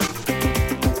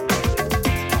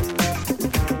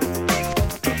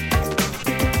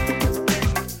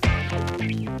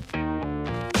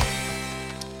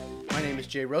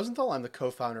Jay Rosenthal. I'm the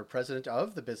co-founder and president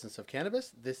of the Business of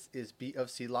Cannabis. This is B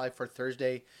of C Live for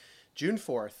Thursday, June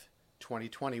 4th,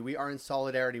 2020. We are in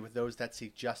solidarity with those that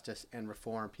seek justice and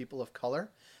reform. People of color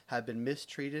have been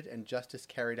mistreated and justice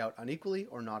carried out unequally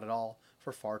or not at all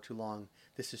for far too long.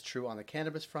 This is true on the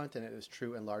cannabis front, and it is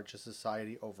true in larger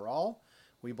society overall.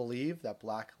 We believe that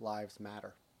Black Lives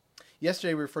Matter.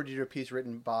 Yesterday, we referred you to a piece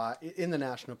written in the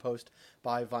National Post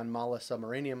by Von Mala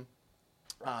Submarinium.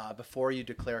 Before you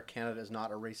declare Canada is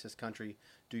not a racist country,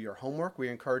 do your homework. We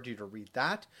encourage you to read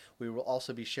that. We will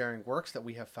also be sharing works that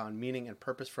we have found meaning and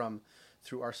purpose from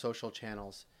through our social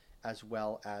channels as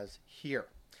well as here.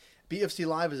 BFC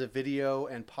Live is a video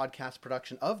and podcast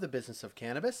production of the Business of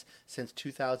Cannabis since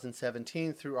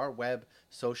 2017 through our web,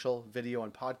 social, video,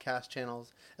 and podcast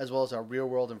channels, as well as our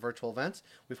real-world and virtual events.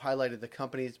 We've highlighted the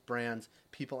companies, brands,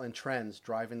 people, and trends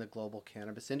driving the global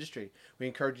cannabis industry. We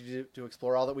encourage you to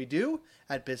explore all that we do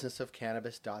at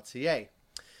businessofcannabis.ca.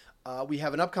 We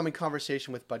have an upcoming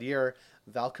conversation with Badir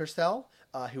Valkersel,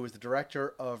 who is the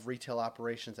Director of Retail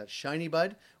Operations at Shiny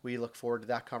Bud. We look forward to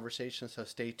that conversation, so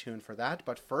stay tuned for that.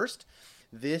 But first,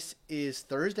 this is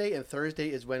Thursday, and Thursday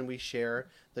is when we share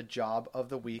the Job of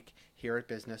the Week here at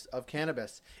Business of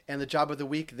Cannabis. And the Job of the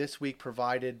Week this week,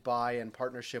 provided by and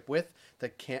partnership with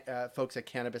the folks at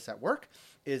Cannabis at Work,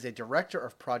 is a Director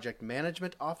of Project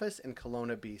Management Office in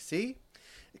Kelowna, BC.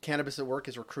 Cannabis at Work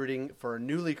is recruiting for a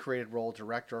newly created role,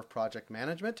 Director of Project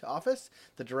Management Office.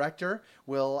 The director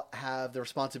will have the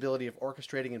responsibility of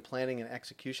orchestrating and planning and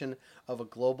execution of a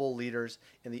global leaders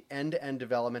in the end-to-end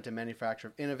development and manufacture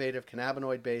of innovative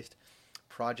cannabinoid-based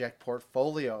project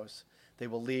portfolios. They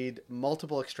will lead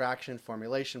multiple extraction,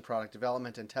 formulation, product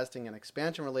development, and testing and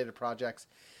expansion-related projects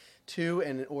and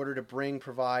in order to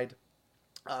provide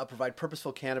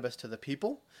purposeful cannabis to the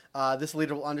people. This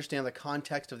leader will understand the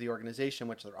context of the organization in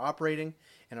which they're operating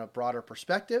in a broader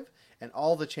perspective and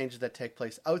all the changes that take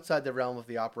place outside the realm of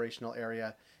the operational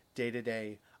area,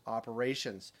 day-to-day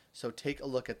operations. So take a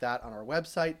look at that on our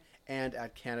website and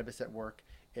at Cannabis at Work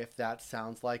if that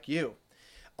sounds like you.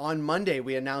 On Monday,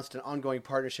 we announced an ongoing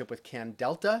partnership with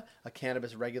CanDelta, a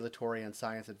cannabis regulatory and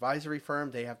science advisory firm.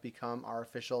 They have become our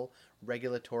official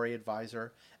regulatory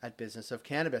advisor at Business of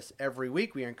Cannabis. Every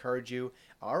week, we encourage you,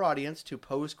 our audience, to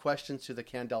pose questions to the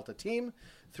CanDelta team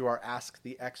through our Ask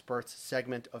the Experts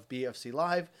segment of BFC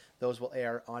Live. Those will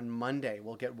air on Monday.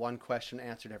 We'll get one question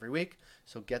answered every week,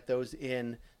 so get those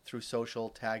in through social,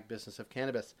 tag Business of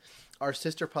Cannabis. Our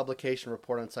sister publication,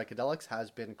 Report on Psychedelics,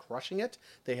 has been crushing it.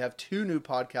 They have 2 new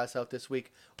podcasts out this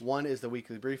week. One is the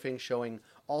weekly briefing showing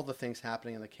all the things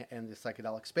happening in the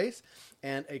psychedelic space,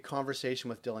 and a conversation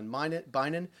with Dylan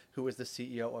Bynan, who is the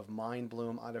CEO of Mind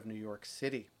Bloom out of New York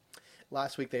City.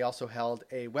 Last week, they also held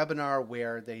a webinar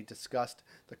where they discussed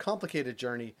the complicated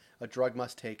journey a drug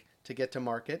must take to get to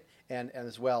market, and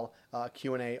as well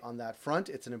Q&A on that front.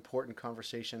 It's an important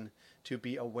conversation to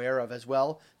be aware of as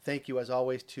well. Thank you, as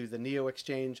always, to the Neo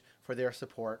Exchange for their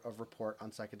support of Report on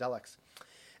Psychedelics.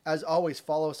 As always,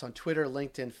 follow us on Twitter,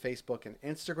 LinkedIn, Facebook, and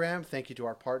Instagram. Thank you to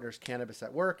our partners, Cannabis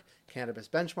at Work, Cannabis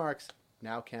Benchmarks,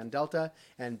 now CanDelta,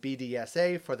 and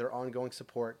BDSA for their ongoing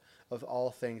support of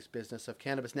all things Business of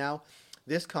Cannabis. Now,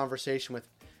 this conversation with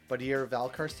Badir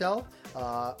Valkersel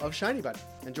of Shiny Bud.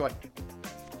 Enjoy.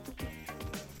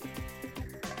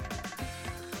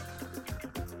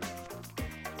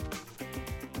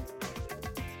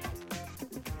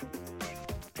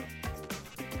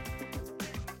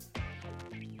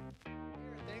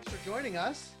 Thanks for joining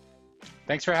us.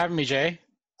 Thanks for having me, Jay.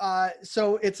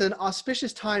 So it's an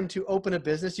auspicious time to open a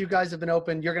business. You guys have been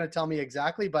open, you're going to tell me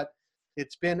exactly, but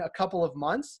it's been a couple of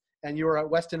months, and you were at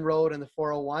Weston Road and the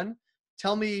 401.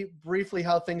 Tell me briefly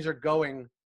how things are going,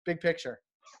 big picture.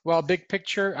 Well, big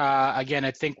picture, again,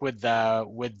 I think with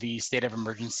the state of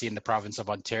emergency in the province of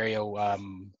Ontario,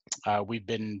 we've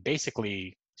been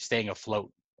basically staying afloat,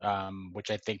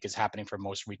 which I think is happening for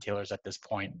most retailers at this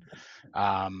point.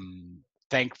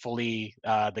 Thankfully,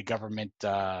 the government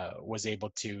was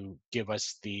able to give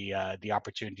us the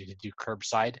opportunity to do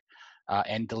curbside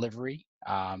and delivery.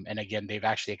 And again, they've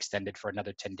actually extended for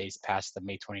another 10 days past the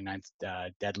May 29th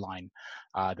deadline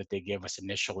that they gave us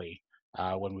initially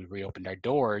when we reopened our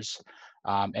doors.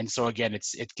 And so again,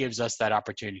 it gives us that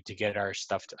opportunity to get our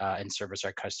stuff and service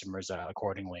our customers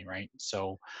accordingly, right?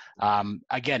 So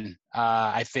again,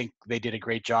 I think they did a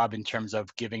great job in terms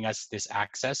of giving us this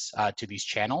access to these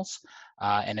channels.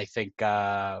 And I think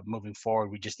moving forward,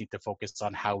 we just need to focus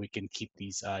on how we can keep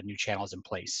these new channels in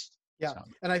place. Yeah, so.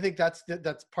 And I think that's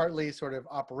partly sort of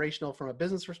operational from a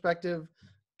business perspective,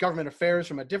 government affairs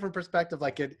from a different perspective.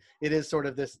 Like it is sort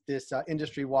of this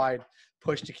industry wide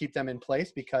push to keep them in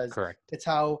place, because Correct. it's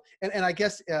how. And I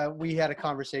guess we had a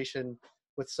conversation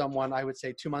with someone, I would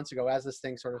say 2 months ago, as this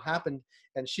thing sort of happened,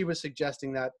 and she was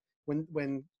suggesting that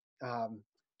when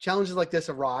challenges like this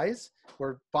arise,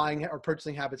 where buying or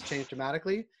purchasing habits change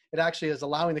dramatically, it actually is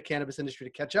allowing the cannabis industry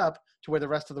to catch up to where the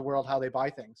rest of the world, how they buy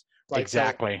things. Right.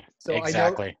 Exactly. So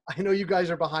Exactly. I know you guys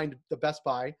are behind the Best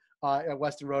Buy at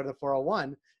Weston Road at the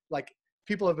 401. Like,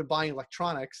 people have been buying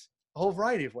electronics a whole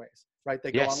variety of ways, right?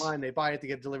 They go Yes. online, they buy it, they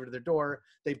get it delivered to their door,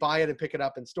 they buy it and pick it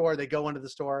up in store, they go into the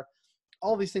store.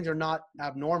 All these things are not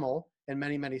abnormal in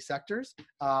many, many sectors.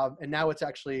 And now it's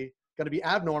actually going to be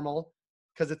abnormal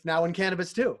because it's now in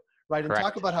cannabis too, right? And Correct.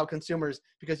 talk about how consumers,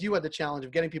 because you had the challenge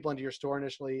of getting people into your store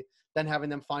initially, then having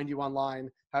them find you online,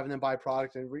 having them buy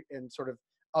product and sort of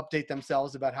update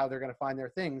themselves about how they're going to find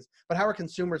their things. But how are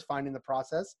consumers finding the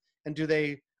process? And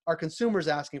are consumers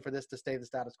asking for this to stay the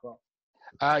status quo?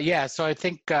 Yeah, so I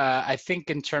think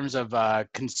in terms of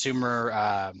consumer,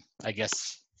 I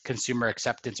guess consumer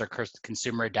acceptance or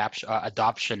consumer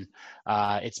adoption,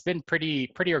 it's been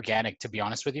pretty organic, to be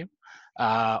honest with you.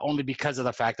 Only because of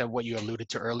the fact that what you alluded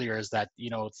to earlier is that, you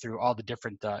know, through all the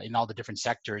different in all the different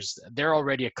sectors, they're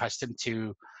already accustomed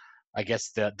to, I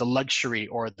guess, the luxury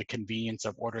or the convenience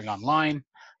of ordering online,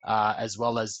 as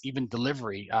well as even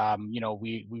delivery. You know,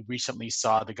 we recently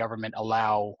saw the government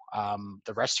allow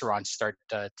the restaurants start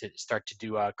to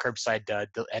do curbside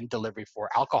and delivery for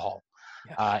alcohol.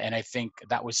 Yeah. And I think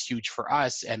that was huge for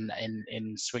us, and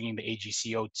in swinging the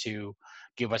AGCO to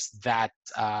give us that,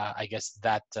 I guess,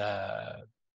 that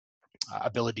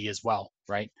ability as well,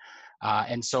 right?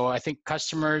 And so I think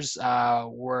customers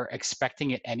were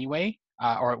expecting it anyway,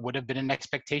 or it would have been an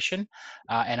expectation.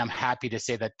 And I'm happy to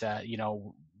say that, you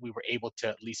know, we were able to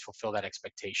at least fulfill that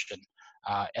expectation,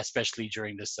 especially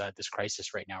during this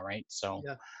crisis right now, right? So,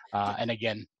 Yeah. and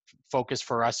again, focus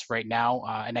for us right now,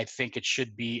 and I think it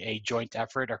should be a joint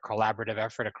effort or collaborative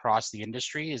effort across the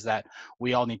industry, is that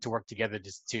we all need to work together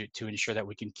to ensure that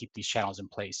we can keep these channels in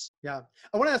place. Yeah.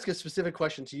 I want to ask a specific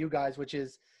question to you guys, which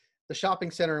is the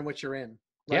shopping center in which you're in,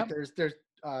 right? Yeah. There's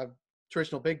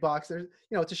traditional big box. There's,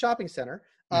 you know, it's a shopping center.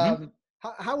 Hmm.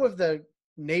 How have the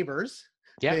neighbors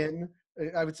Yeah. been,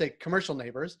 I would say commercial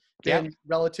neighbors, Yeah. been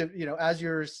relative, you know, as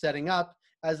you're setting up,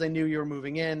 as they knew you were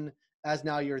moving in, as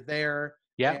now you're there?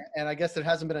 Yeah. And I guess there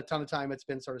hasn't been a ton of time. It's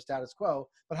been sort of status quo,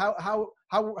 but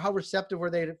how receptive were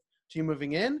they to you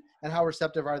moving in, and how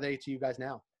receptive are they to you guys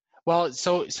now? Well,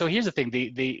 so here's the thing.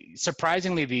 The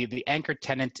surprisingly, the anchor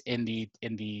tenant in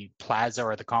the plaza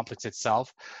or the complex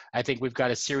itself, I think we've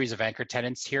got a series of anchor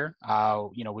tenants here.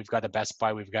 You know, we've got a Best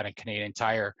Buy, we've got a Canadian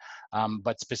Tire,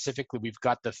 but specifically, we've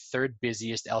got the third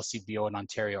busiest LCBO in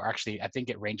Ontario. Actually, I think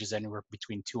it ranges anywhere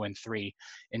between 2 and 3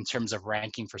 in terms of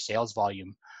ranking for sales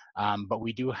volume. But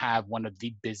we do have one of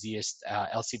the busiest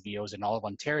LCBOs in all of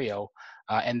Ontario,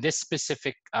 and this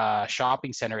specific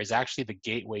shopping center is actually the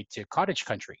gateway to cottage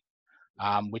country.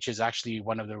 Which is actually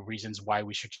one of the reasons why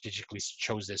we strategically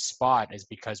chose this spot, is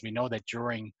because we know that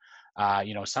during,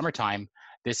 you know, summertime,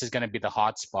 this is going to be the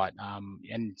hot spot.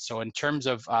 And so in terms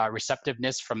of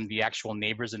receptiveness from the actual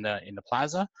neighbors in the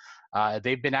plaza,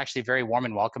 they've been actually very warm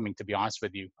and welcoming, to be honest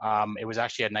with you. It was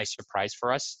actually a nice surprise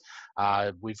for us.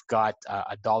 We've got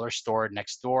a dollar store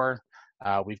next door.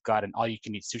 We've got an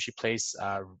all-you-can-eat sushi place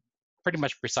pretty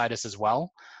much beside us as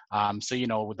well. So, you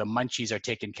know, the munchies are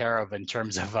taken care of in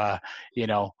terms of, you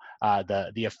know,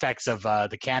 the effects of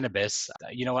the cannabis.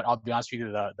 You know what, I'll be honest with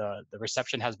you, the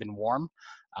reception has been warm.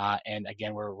 And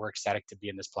again, we're ecstatic to be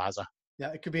in this plaza.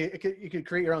 Yeah, you could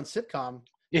create your own sitcom.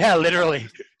 Yeah, literally.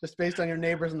 Just based on your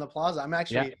neighbors in the plaza. I'm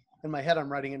actually, in my head,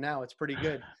 I'm writing it now. It's pretty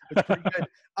good. It's pretty good.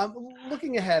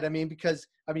 Looking ahead, I mean, because,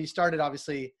 I mean, you started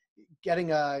obviously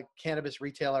getting a cannabis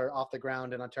retailer off the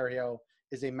ground in Ontario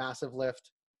is a massive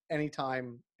lift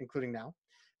anytime, including now.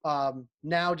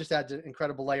 Now just adds an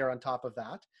incredible layer on top of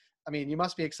that. I mean, you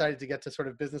must be excited to get to sort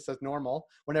of business as normal,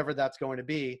 whenever that's going to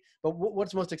be. But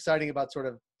what's most exciting about sort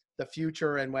of the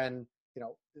future, and when, you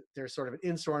know, there's sort of an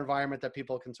in-store environment that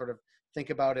people can sort of think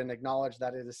about and acknowledge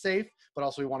that it is safe, but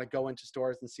also we want to go into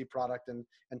stores and see product and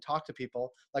talk to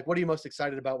people. Like, what are you most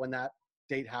excited about when that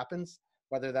date happens?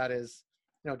 Whether that is,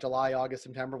 you know, July, August,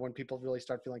 September, when people really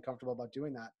start feeling comfortable about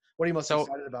doing that. What are you most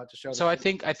excited about to show? So I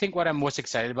think what I'm most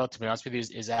excited about, to be honest with you,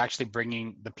 is actually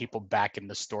bringing the people back in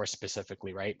the store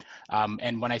specifically, right?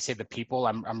 And when I say the people,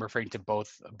 I'm referring to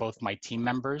both my team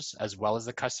members as well as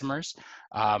the customers.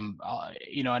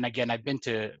 You know, and again, I've been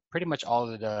to pretty much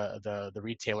all of the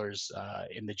retailers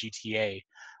in the GTA.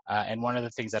 And one of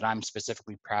the things that I'm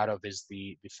specifically proud of is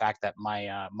the fact that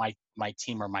my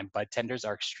team, or my bud tenders,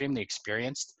 are extremely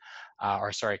experienced,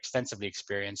 extensively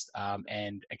experienced,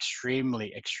 and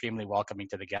extremely welcoming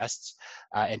to the guests.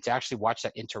 And to actually watch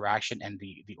that interaction and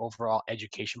the overall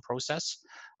education process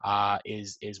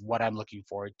is what I'm looking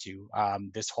forward to.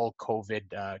 This whole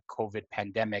COVID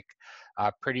pandemic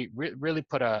really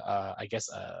put a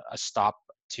stop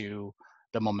to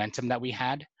the momentum that we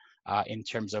had in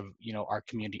terms of our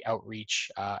community outreach,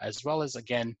 as well as,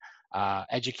 again,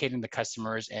 educating the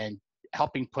customers and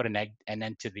helping put an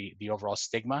end to the overall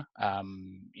stigma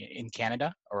in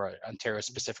Canada, or Ontario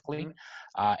specifically.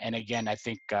 And again, I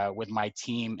think with my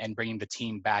team and bringing the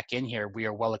team back in here, we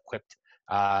are well equipped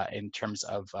in terms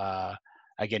of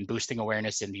again, boosting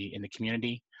awareness in the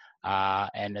community,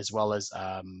 and as well as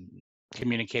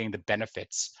communicating the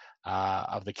benefits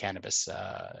of the cannabis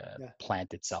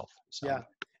plant itself. So. Yeah.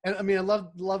 And I mean, I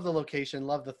love the location,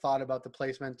 love the thought about the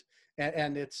placement,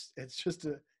 and it's just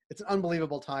it's an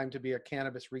unbelievable time to be a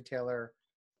cannabis retailer,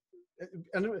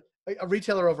 a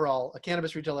retailer overall, a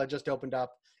cannabis retailer that just opened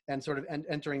up, and sort of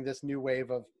entering this new wave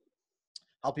of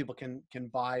how people can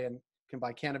buy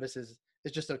cannabis is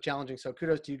just so challenging. So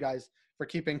kudos to you guys for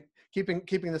keeping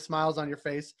the smiles on your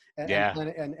face and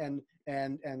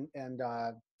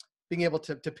being able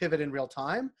to pivot in real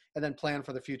time and then plan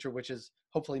for the future, which is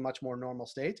hopefully much more normal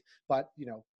state. But you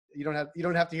don't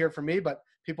have to hear it from me, but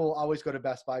people always go to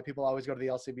Best Buy. People always go to the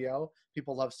LCBO.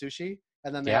 People love sushi.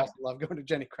 And then they also love going to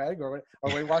Jenny Craig or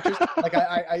Weight Watchers. Like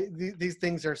these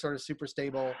things are sort of super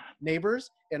stable neighbors,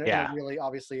 and really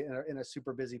obviously in a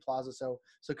super busy plaza. So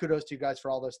kudos to you guys for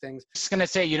all those things. Just gonna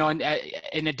say,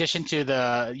 in addition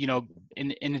to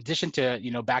in addition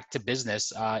to back to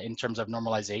business in terms of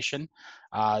normalization,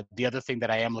 the other thing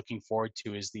that I am looking forward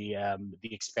to is the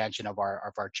expansion of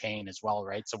our chain as well,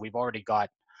 right? So we've already got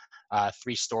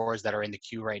 3 stores that are in the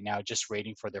queue right now, just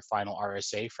waiting for their final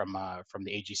RSA from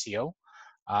the AGCO.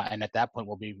 And at that point,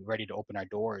 we'll be ready to open our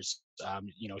doors,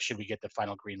 should we get the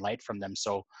final green light from them.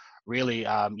 So really,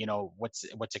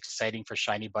 what's exciting for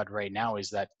Shiny Bud right now is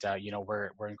that,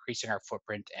 we're increasing our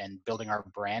footprint and building our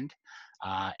brand.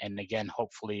 And again,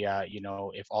 hopefully,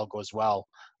 if all goes well,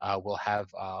 we'll have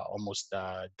almost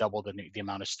double the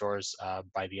amount of stores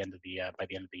by the end of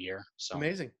the year. So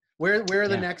amazing. Where are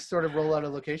the next sort of rollout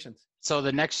of locations? So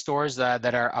the next stores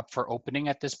that are up for opening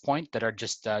at this point, that are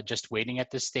just waiting at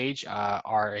this stage,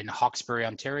 are in Hawkesbury,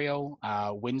 Ontario,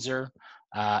 Windsor,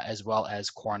 as well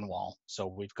as Cornwall. So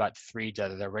we've got 3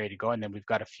 that are ready to go, and then we've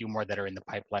got a few more that are in the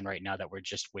pipeline right now that we're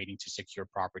just waiting to secure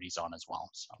properties on as well.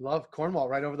 So. Love Cornwall,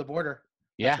 right over the border.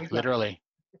 Yeah, literally.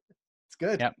 It's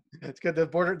good. Yep. It's good. The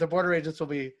border agents will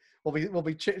be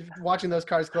watching those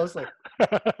cars closely.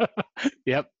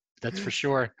 Yep, that's for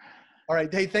sure. All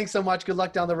right. Hey, thanks so much. Good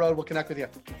luck down the road. We'll connect with you.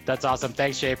 That's awesome.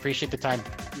 Thanks, Jay. Appreciate the time.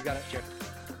 You got it, Jay.